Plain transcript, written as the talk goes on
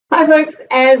Hi folks,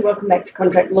 and welcome back to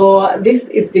Contract Law. This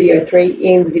is video 3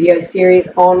 in the video series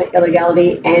on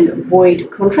illegality and void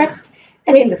contracts.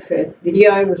 And in the first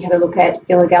video, we had a look at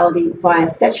illegality via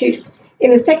statute.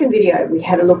 In the second video, we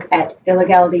had a look at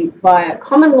illegality via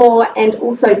common law and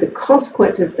also the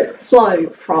consequences that flow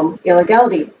from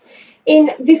illegality.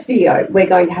 In this video, we're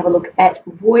going to have a look at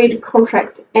void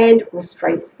contracts and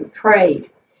restraints of trade.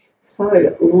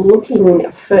 So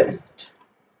looking first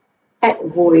at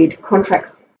void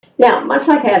contracts. Now, much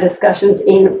like our discussions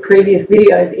in previous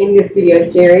videos in this video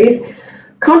series,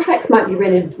 contracts might be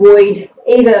rendered void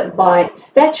either by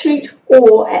statute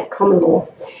or at common law.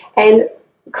 And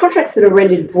contracts that are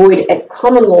rendered void at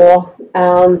common law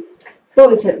fall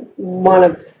into one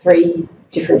of three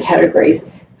different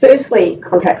categories. Firstly,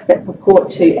 contracts that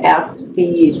purport to oust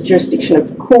the jurisdiction of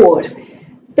the court.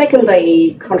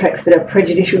 Secondly, contracts that are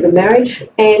prejudicial to marriage.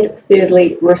 And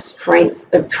thirdly,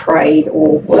 restraints of trade,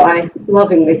 or what I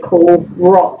lovingly call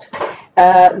ROT.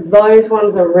 Those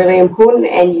ones are really important,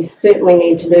 and you certainly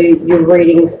need to do your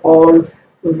readings on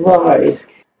those.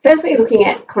 Firstly, looking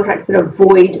at contracts that are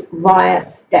void via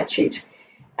statute.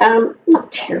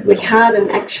 Not terribly hard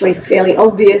and actually fairly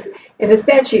obvious. If a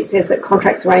statute says that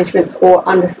contracts, arrangements or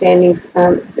understandings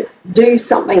that do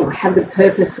something or have the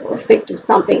purpose or effect of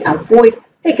something are void,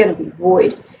 they're going to be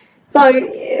void. So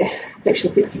Section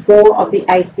 64 of the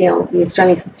ACL, the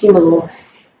Australian Consumer Law,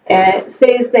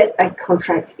 says that a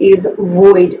contract is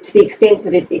void to the extent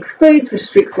that it excludes,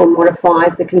 restricts or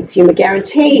modifies the consumer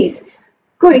guarantees.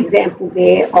 Good example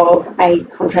there of a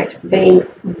contract being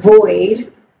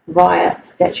void via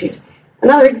statute.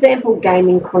 Another example,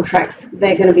 gaming contracts.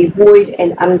 They're going to be void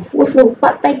and unenforceable,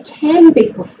 but they can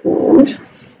be performed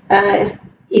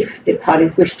if the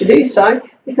parties wish to do so,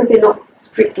 because they're not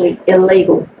strictly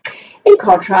illegal. In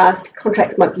contrast,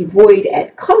 contracts might be void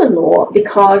at common law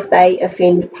because they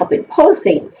offend public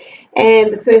policy.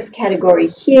 And the first category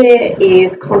here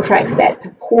is contracts that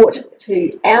purport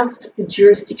to oust the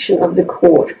jurisdiction of the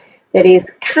court, that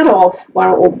is, cut off one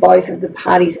or both of the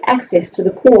parties' access to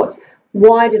the courts.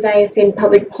 Why do they offend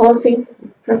public policy?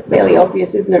 Fairly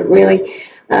obvious, isn't it, really?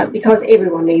 Because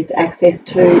everyone needs access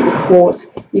to the courts.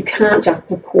 You can't just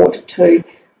purport to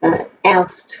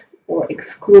oust or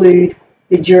exclude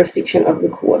the jurisdiction of the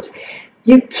courts.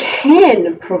 You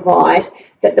can provide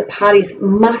that the parties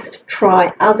must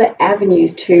try other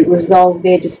avenues to resolve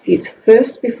their disputes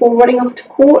first before running off to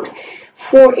court.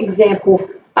 For example,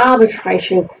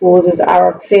 arbitration clauses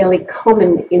are a fairly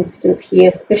common instance here,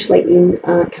 especially in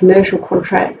commercial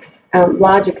contracts,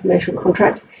 larger commercial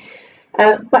contracts.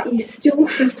 But you still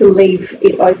have to leave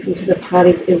it open to the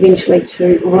parties eventually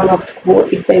to run off to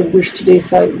court if they wish to do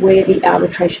so where the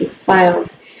arbitration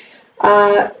fails.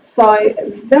 So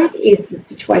that is the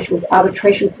situation with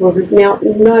arbitration clauses. Now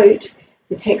note,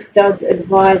 the text does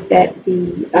advise that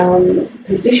the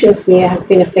position here has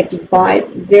been affected by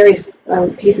various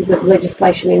pieces of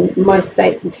legislation in most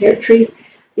states and territories,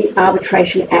 the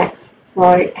Arbitration Acts,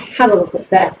 so have a look at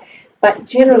that. But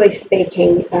generally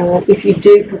speaking, if you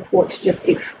do purport to just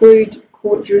exclude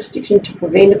court jurisdiction to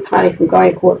prevent a party from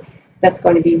going to court, that's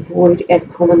going to be void at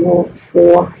common law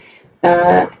for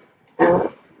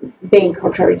being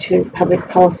contrary to public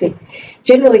policy.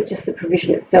 Generally, just the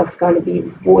provision itself is going to be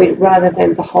void rather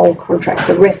than the whole contract.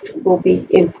 The rest will be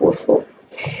enforceable.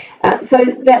 So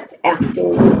that's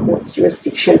ousting the court's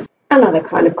jurisdiction. Another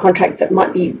kind of contract that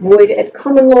might be void at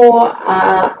common law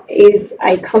is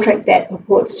a contract that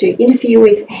purports to interfere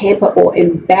with, hamper or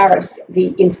embarrass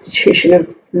the institution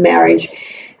of marriage.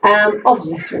 Of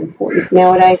lesser importance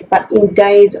nowadays, but in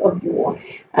days of yore,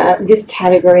 this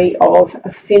category of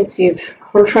offensive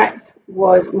contracts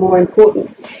was more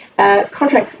important.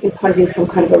 Contracts imposing some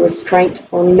kind of a restraint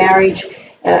on marriage,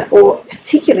 or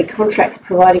particularly contracts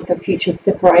providing for future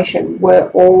separation,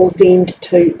 were all deemed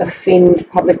to offend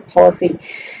public policy.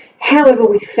 However,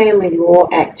 with Family Law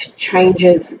Act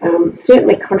changes,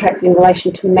 certainly contracts in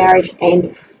relation to marriage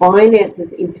and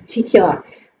finances in particular,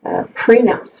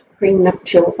 prenups,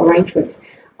 prenuptial arrangements,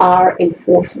 are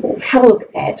enforceable. Have a look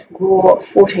at GRAW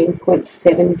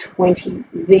 14.720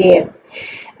 there.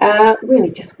 Really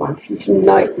just one for you to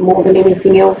note more than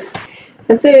anything else.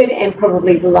 The third and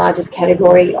probably the largest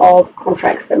category of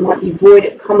contracts that might be void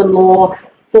at common law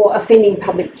for offending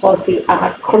public policy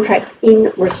are contracts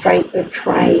in restraint of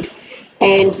trade,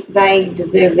 and they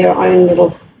deserve their own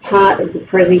little part of the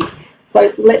Prezi.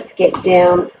 So let's get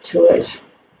down to it.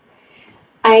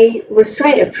 A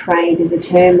restraint of trade is a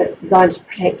term that's designed to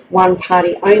protect one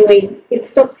party only. It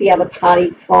stops the other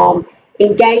party from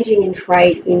engaging in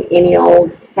trade in any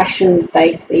old fashion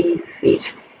they see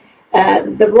fit.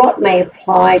 The ROT may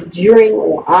apply during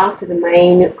or after the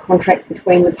main contract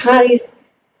between the parties,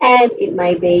 and it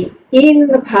may be in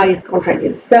the parties' contract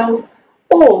itself,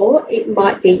 or it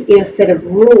might be in a set of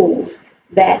rules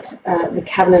that the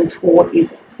covenantor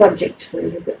is subject to.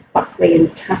 Look at Buckley and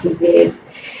Tutty there.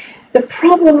 The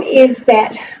problem is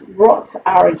that ROTs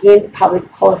are against public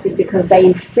policy because they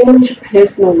infringe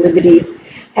personal liberties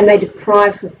and they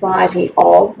deprive society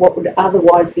of what would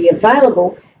otherwise be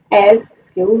available as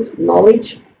skills,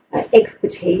 knowledge,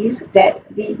 expertise that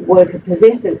the worker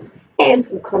possesses. And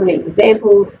some common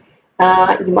examples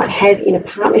you might have in a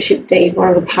partnership deed, one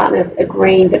of the partners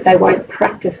agreeing that they won't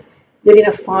practice within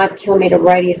a 5-kilometre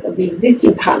radius of the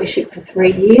existing partnership for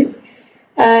 3 years.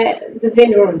 The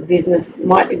vendor of a business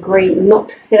might agree not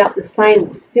to set up the same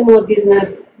or similar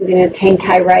business within a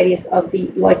 10k radius of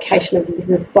the location of the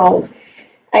business sold.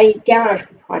 A garage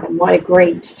proprietor might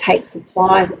agree to take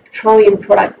supplies of petroleum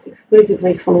products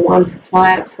exclusively from one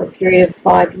supplier for a period of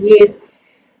 5 years,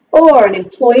 or an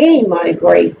employee might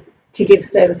agree to give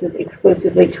services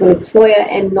exclusively to an employer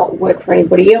and not work for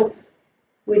anybody else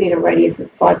within a radius of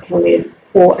 5 kilometres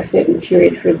for a certain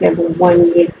period, for example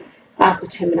 1 year after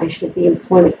termination of the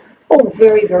employment. All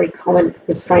very, very common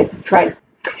restraints of trade.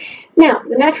 Now,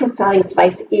 the natural starting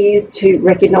place is to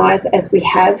recognise, as we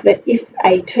have, that if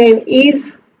a term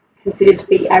is considered to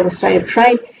be a restraint of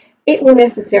trade, it will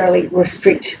necessarily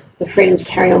restrict the freedom to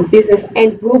carry on business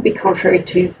and will be contrary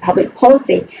to public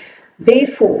policy.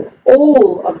 Therefore,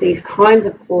 all of these kinds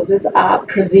of clauses are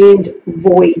presumed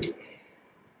void.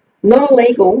 Not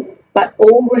illegal, but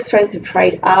all restraints of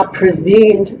trade are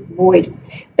presumed void.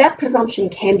 That presumption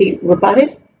can be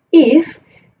rebutted if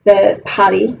the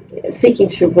party seeking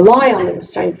to rely on the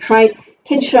restraint of trade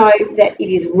can show that it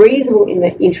is reasonable in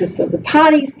the interests of the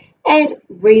parties and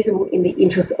reasonable in the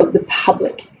interests of the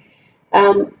public.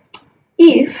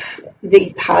 If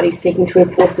the party seeking to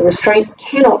enforce the restraint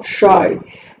cannot show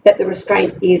that the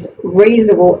restraint is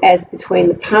reasonable as between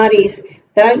the parties,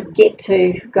 they don't get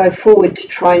to go forward to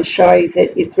try and show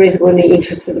that it's reasonable in the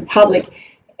interests of the public.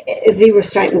 The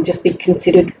restraint will just be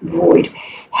considered void.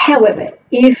 However,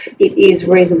 if it is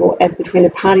reasonable as between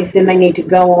the parties, then they need to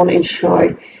go on and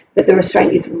show that the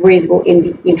restraint is reasonable in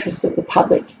the interests of the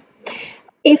public.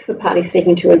 If the party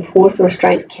seeking to enforce the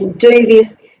restraint can do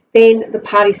this, then the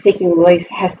party seeking release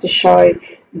has to show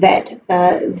that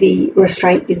the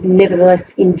restraint is nevertheless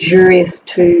injurious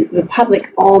to the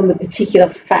public on the particular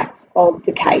facts of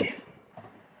the case.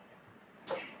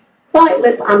 So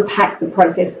let's unpack the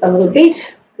process a little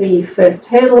bit. The first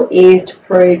hurdle is to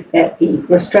prove that the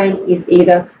restraint is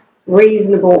either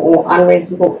reasonable or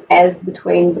unreasonable as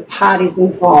between the parties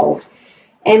involved.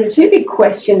 And the two big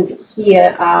questions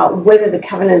here are whether the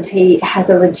covenantee has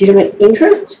a legitimate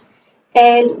interest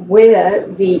and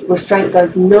whether the restraint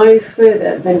goes no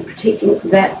further than protecting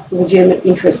that legitimate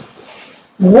interest.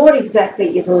 What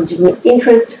exactly is a legitimate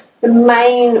interest? The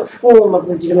main form of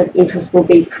legitimate interest will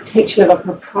be protection of a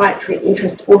proprietary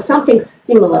interest or something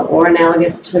similar or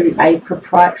analogous to a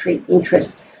proprietary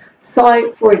interest.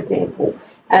 So, for example,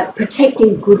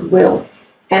 protecting goodwill.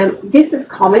 This is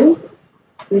common.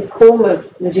 This form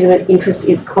of legitimate interest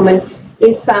is common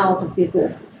in sales of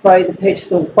business. So the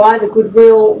purchaser will buy the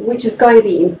goodwill, which is going to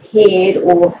be impaired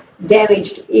or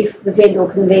damaged if the vendor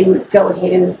can then go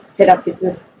ahead and set up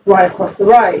business right across the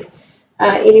road.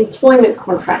 In employment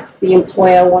contracts, the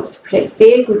employer wants to protect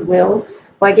their goodwill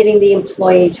by getting the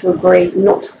employee to agree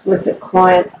not to solicit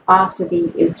clients after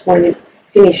the employment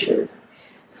finishes.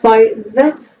 So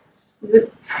that's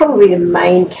probably the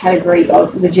main category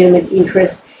of legitimate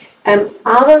interest.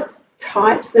 Other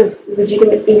types of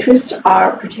legitimate interests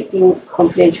are protecting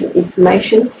confidential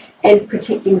information and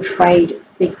protecting trade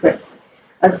secrets.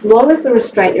 As long as the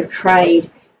restraint of trade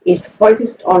is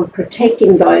focused on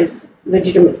protecting those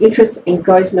legitimate interests and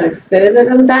goes no further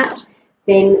than that,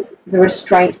 then the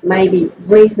restraint may be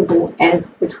reasonable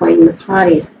as between the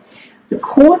parties. The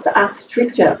courts are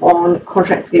stricter on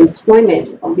contracts of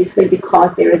employment, obviously,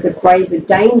 because there is a graver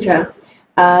danger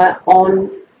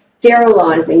on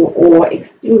sterilising or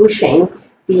extinguishing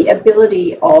the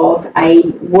ability of a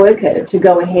worker to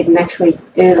go ahead and actually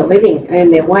earn a living,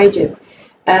 earn their wages.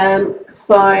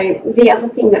 So the other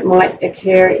thing that might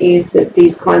occur is that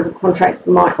these kinds of contracts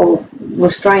or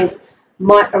restraints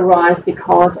might arise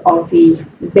because of the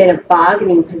better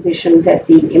bargaining position that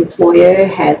the employer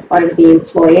has over the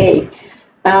employee.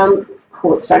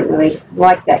 Courts don't really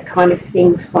like that kind of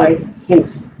thing, so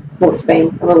hence courts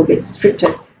being a little bit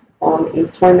stricter on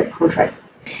employment contracts.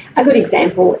 A good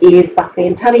example is Buckley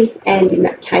and Tutty, and in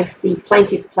that case the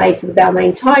plaintiff played for the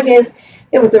Balmain Tigers.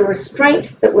 There was a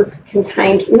restraint that was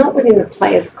contained not within the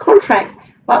player's contract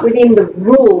but within the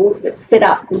rules that set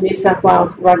up the New South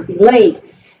Wales Rugby League.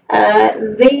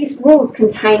 These rules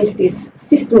contained this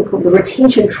system called the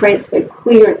Retention Transfer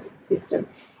Clearance System,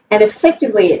 and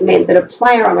effectively it meant that a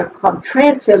player on a club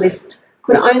transfer list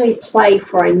could only play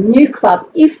for a new club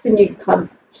if the new club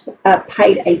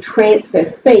paid a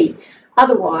transfer fee.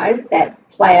 Otherwise, that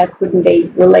player couldn't be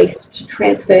released to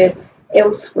transfer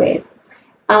elsewhere.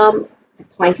 The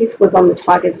plaintiff was on the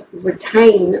Tigers'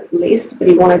 retain list, but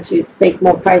he wanted to seek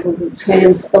more favourable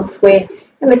terms elsewhere.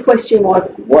 And the question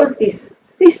was this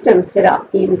system set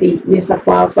up in the New South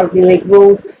Wales Rugby League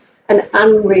rules an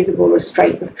unreasonable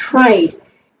restraint of trade?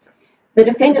 The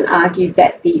defendant argued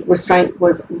that the restraint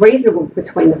was reasonable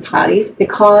between the parties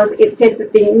because it said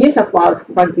that the New South Wales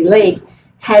Rugby League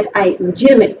had a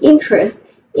legitimate interest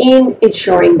in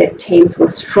ensuring that teams were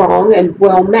strong and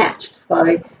well matched,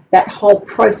 so that whole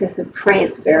process of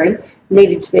transferring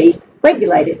needed to be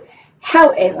regulated.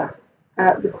 However,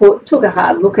 the court took a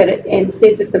hard look at it and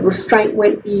said that the restraint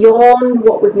went beyond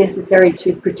what was necessary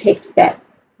to protect that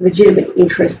legitimate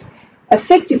interest.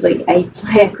 Effectively, a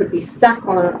player could be stuck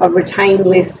on a retained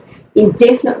list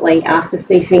indefinitely after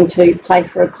ceasing to play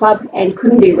for a club and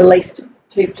couldn't be released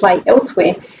to play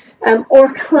elsewhere, or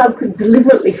a club could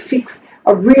deliberately fix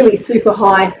a really super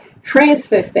high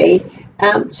transfer fee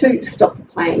to stop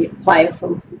the player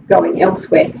from going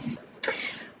elsewhere.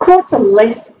 Courts are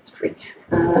less strict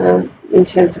in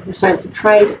terms of restraints of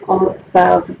trade on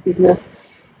sales of business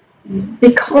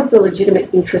because the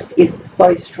legitimate interest is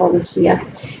so strong here.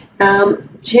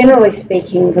 Generally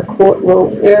speaking, the court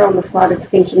will err on the side of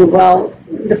thinking, well,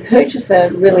 the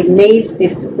purchaser really needs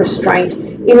this restraint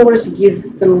in order to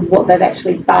give them what they've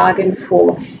actually bargained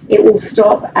for. It will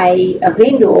stop a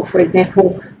vendor, for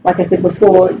example, like I said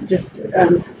before, just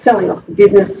selling off the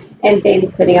business and then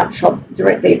setting up shop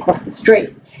directly across the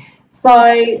street. So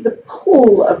the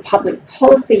pull of public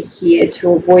policy here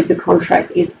to avoid the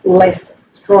contract is less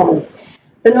strong.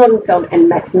 The Nordenfeld and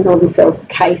Maxim Nordenfeld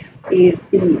case is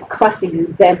the classic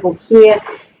example here.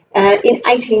 In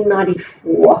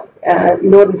 1894,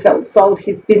 Nordenfeld sold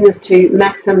his business to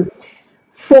Maxim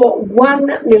for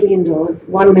 $1 million.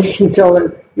 $1 million,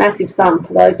 massive sum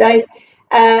for those days.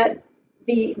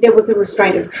 There was a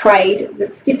restraint of trade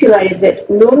that stipulated that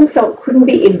Nordenfeld couldn't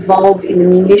be involved in the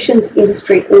munitions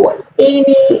industry or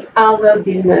any other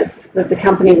business that the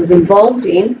company was involved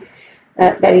in,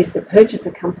 that is the purchaser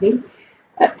company,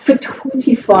 for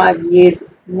 25 years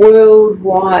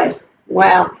worldwide.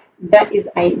 Wow, that is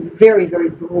a very, very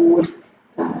broad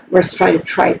restraint of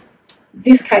trade.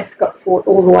 This case got fought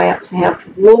all the way up to the House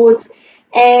of Lords,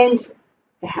 and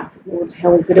the House of Lords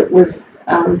held that it was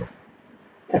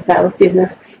a sale of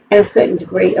business and a certain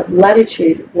degree of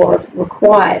latitude was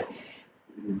required.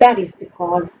 That is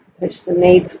because the purchaser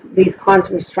needs these kinds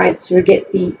of restraints to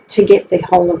get the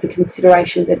whole of the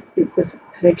consideration that it was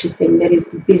purchasing, that is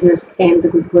the business and the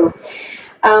goodwill.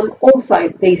 Also,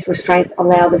 these restraints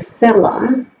allow the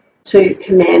seller to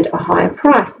command a higher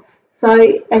price. So,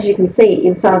 as you can see,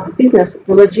 in sales of business,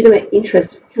 the legitimate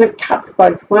interest kind of cuts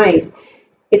both ways.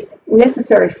 It's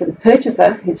necessary for the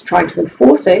purchaser who's trying to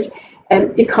enforce it,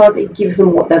 because it gives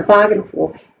them what they've bargained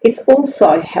for. It's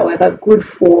also, however, good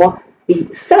for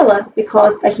the seller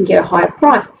because they can get a higher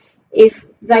price. If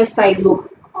they say,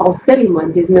 look, I'll sell you my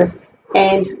business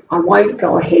and I won't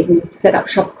go ahead and set up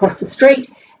shop across the street,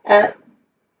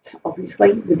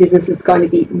 obviously the business is going to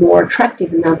be more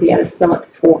attractive and they'll be able to sell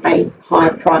it for a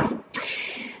higher price.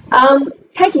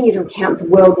 Taking into account the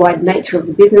worldwide nature of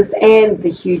the business and the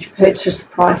huge purchase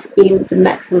price in the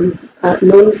Maxim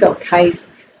Nordenfeld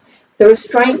case, the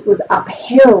restraint was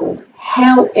upheld.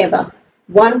 However,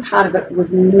 one part of it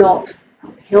was not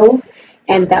upheld,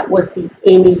 and that was the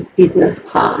any business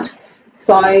part.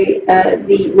 So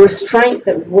the restraint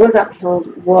that was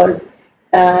upheld was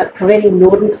preventing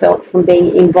Nordenfeld from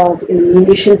being involved in the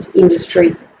munitions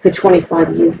industry for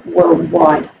 25 years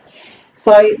worldwide.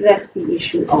 So that's the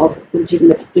issue of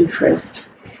legitimate interest.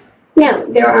 Now,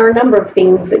 there are a number of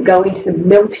things that go into the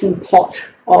melting pot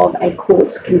of a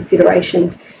court's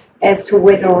consideration as to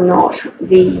whether or not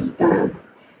the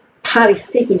party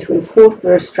seeking to enforce the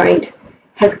restraint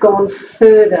has gone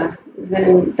further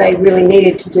than they really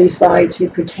needed to do so to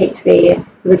protect their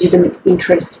legitimate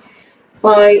interest.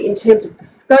 So in terms of the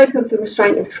scope of the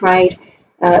restraint of trade,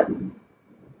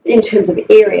 in terms of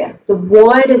area, the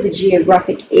wider the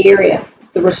geographic area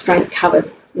the restraint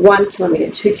covers, 1 kilometre,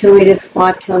 2 kilometres,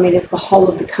 5 kilometres, the whole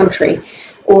of the country,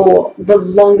 or the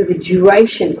longer the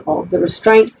duration of the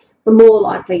restraint, the more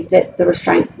likely that the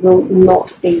restraint will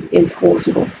not be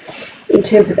enforceable. In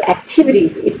terms of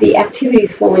activities, if the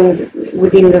activities falling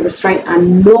within the restraint are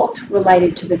not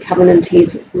related to the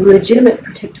covenantee's legitimate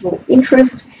protectable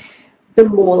interest, the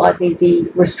more likely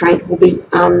the restraint will be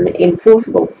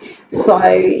unenforceable. So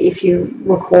if you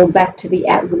recall back to the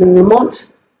Atwood and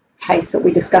Lamont case that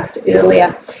we discussed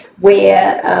earlier,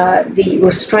 where the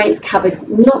restraint covered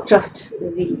not just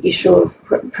the issue of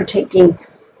protecting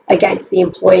against the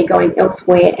employee going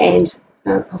elsewhere and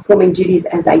performing duties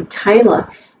as a tailor,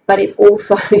 but it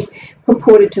also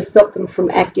purported to stop them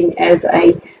from acting as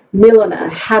a milliner,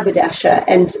 haberdasher,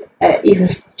 and even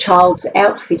a child's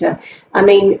outfitter. I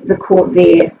mean, the court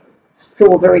there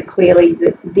saw very clearly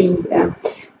that the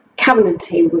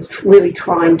covenantee was really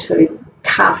trying to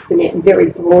cast the net very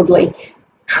broadly,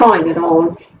 trying it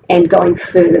on and going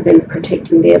further than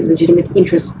protecting their legitimate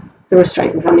interest. The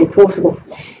restraint was unenforceable.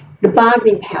 The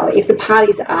bargaining power, if the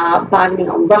parties are bargaining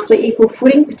on roughly equal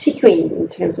footing, particularly in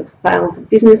terms of sales of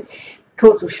business,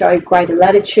 courts will show greater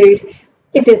latitude.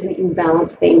 If there's an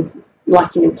imbalance, then,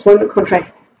 like in employment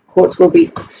contracts, courts will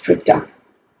be stricter.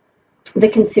 The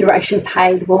consideration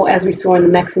paid, well, as we saw in the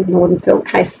Maxim Nordenfeld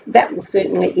case, that will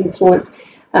certainly influence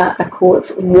a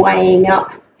court's weighing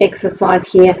up exercise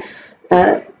here.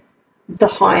 The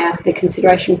higher the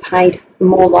consideration paid, the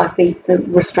more likely the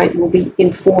restraint will be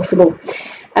enforceable.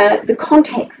 The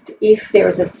context, if there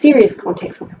is a serious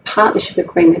context like a partnership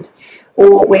agreement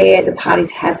or where the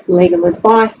parties have legal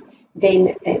advice,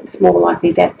 then it's more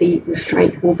likely that the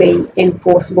restraint will be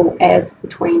enforceable as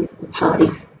between the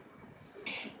parties.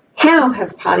 How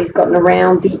have parties gotten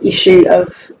around the issue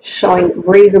of showing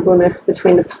reasonableness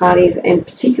between the parties, and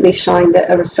particularly showing that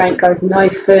a restraint goes no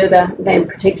further than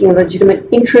protecting a legitimate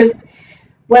interest?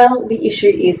 Well, the issue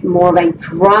is more of a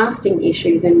drafting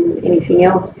issue than anything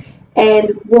else.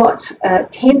 And what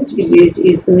tends to be used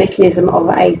is the mechanism of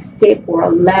a step or a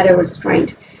ladder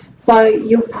restraint. So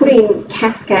you're putting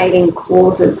cascading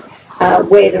clauses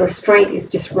where the restraint is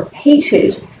just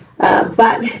repeated,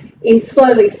 but in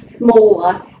slowly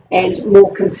smaller and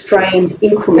more constrained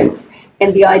increments.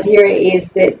 And the idea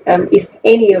is that if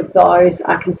any of those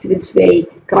are considered to be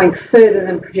going further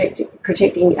than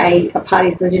protecting a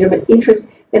party's legitimate interest,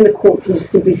 then the court can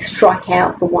just simply strike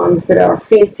out the ones that are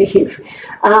offensive.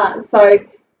 So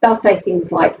they'll say things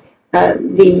like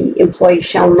the employee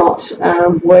shall not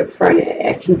work for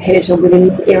a competitor within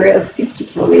an area of 50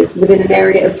 kilometres, within an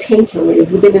area of 10 kilometres,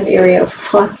 within an area of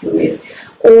 5 kilometres.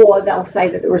 Or they'll say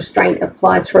that the restraint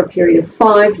applies for a period of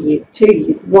 5 years, 2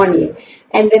 years, 1 year.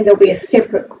 And then there'll be a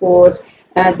separate clause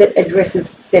that addresses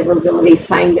severability,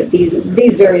 saying that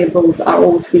these variables are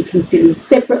all to be considered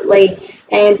separately,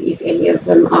 and if any of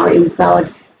them are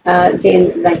invalid,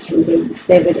 then they can be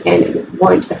severed and it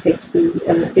won't affect the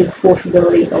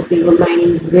enforceability of the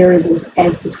remaining variables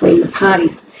as between the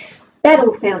parties. That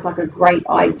all sounds like a great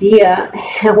idea.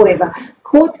 However,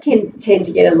 courts can tend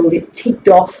to get a little bit ticked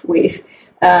off with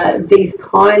these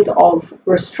kinds of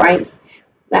restraints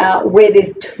where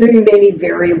there's too many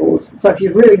variables. So if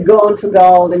you've really gone for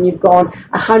gold and you've gone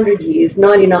 100 years,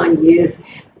 99 years,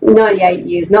 98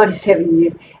 years, 97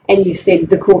 years, and you've said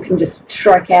the court can just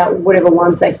strike out whatever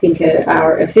ones they think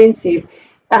are offensive,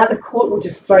 the court will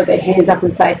just throw their hands up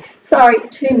and say, sorry,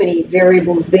 too many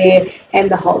variables there,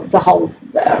 and the whole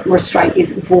restraint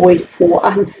is void for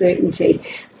uncertainty.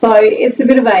 So it's a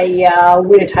bit of a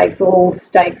winner takes all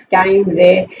stakes game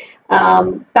there.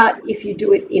 But if you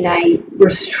do it in a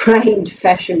restrained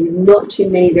fashion with not too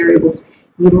many variables,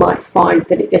 you might find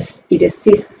that it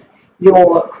assists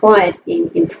your client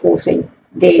in enforcing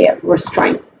their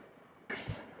restraint.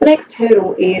 The next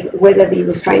hurdle is whether the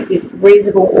restraint is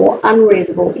reasonable or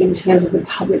unreasonable in terms of the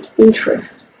public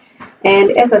interest.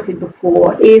 And as I said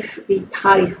before, if the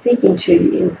party seeking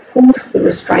to enforce the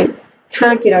restraint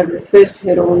can't get over the first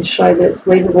hurdle and show that it's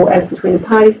reasonable as between the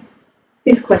parties,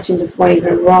 this question just won't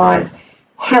even arise.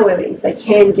 However, if they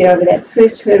can get over that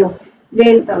first hurdle,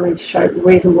 then they'll need to show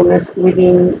reasonableness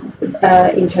within,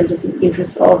 in terms of the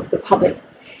interests of the public.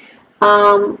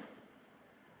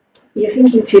 You're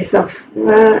thinking to yourself,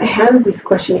 how does this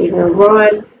question even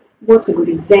arise? What's a good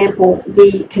example?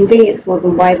 The Convenience Stores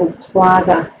and Wavell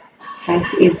Plaza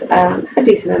case is a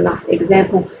decent enough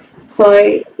example.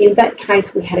 So in that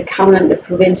case, we had a covenant that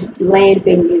prevented land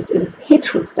being used as a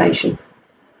petrol station.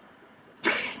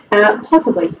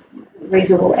 Possibly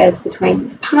reasonable as between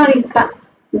the parties, but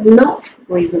not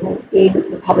reasonable in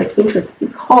the public interest,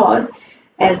 because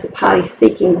as the parties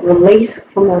seeking release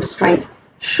from the restraint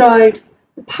showed,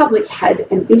 the public had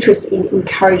an interest in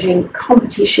encouraging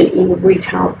competition in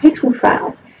retail petrol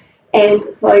sales, and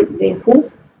so therefore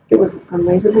it was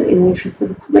unreasonable in the interests of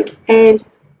the public, and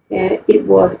it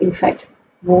was in fact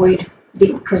void.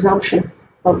 The presumption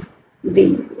of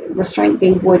the restraint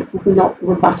being void was not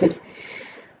rebutted.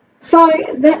 So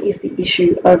that is the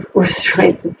issue of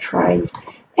restraints of trade,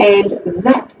 and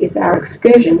that is our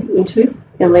excursion into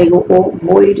illegal or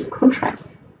void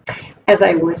contracts. As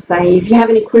I always say, if you have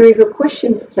any queries or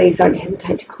questions, please don't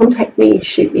hesitate to contact me,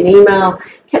 shoot me an email,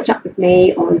 catch up with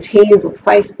me on Teams or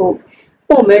Facebook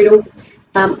or Moodle.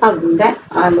 Other than that,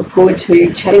 I look forward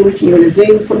to chatting with you in a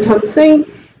Zoom sometime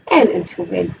soon, and until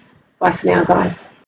then, bye for now, guys.